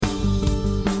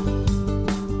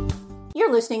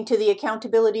You're listening to the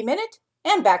Accountability Minute,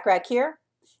 and Backrack here.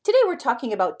 Today we're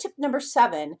talking about tip number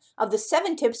 7 of the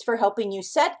 7 tips for helping you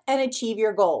set and achieve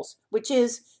your goals, which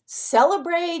is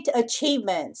celebrate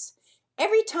achievements.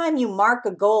 Every time you mark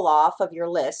a goal off of your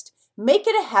list, make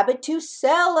it a habit to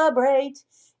celebrate.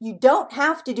 You don't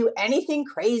have to do anything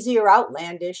crazy or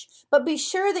outlandish, but be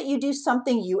sure that you do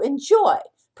something you enjoy.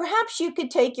 Perhaps you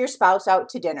could take your spouse out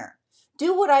to dinner.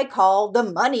 Do what I call the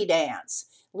money dance.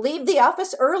 Leave the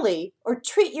office early or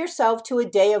treat yourself to a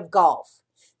day of golf.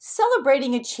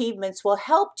 Celebrating achievements will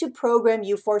help to program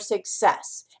you for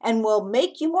success and will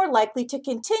make you more likely to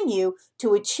continue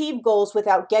to achieve goals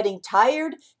without getting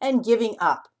tired and giving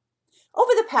up.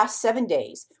 Over the past 7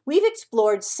 days, we've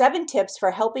explored 7 tips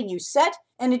for helping you set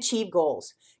and achieve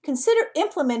goals. Consider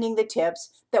implementing the tips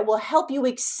that will help you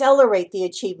accelerate the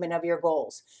achievement of your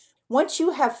goals. Once you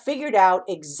have figured out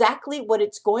exactly what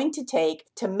it's going to take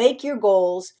to make your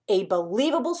goals a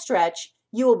believable stretch,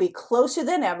 you will be closer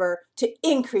than ever to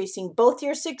increasing both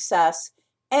your success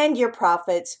and your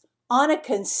profits on a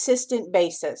consistent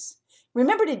basis.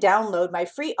 Remember to download my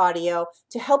free audio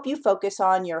to help you focus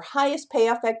on your highest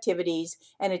payoff activities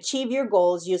and achieve your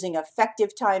goals using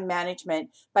effective time management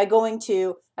by going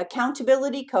to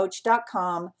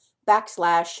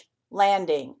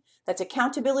accountabilitycoach.com/landing. That's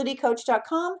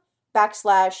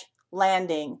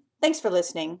accountabilitycoach.com/landing. Thanks for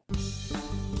listening.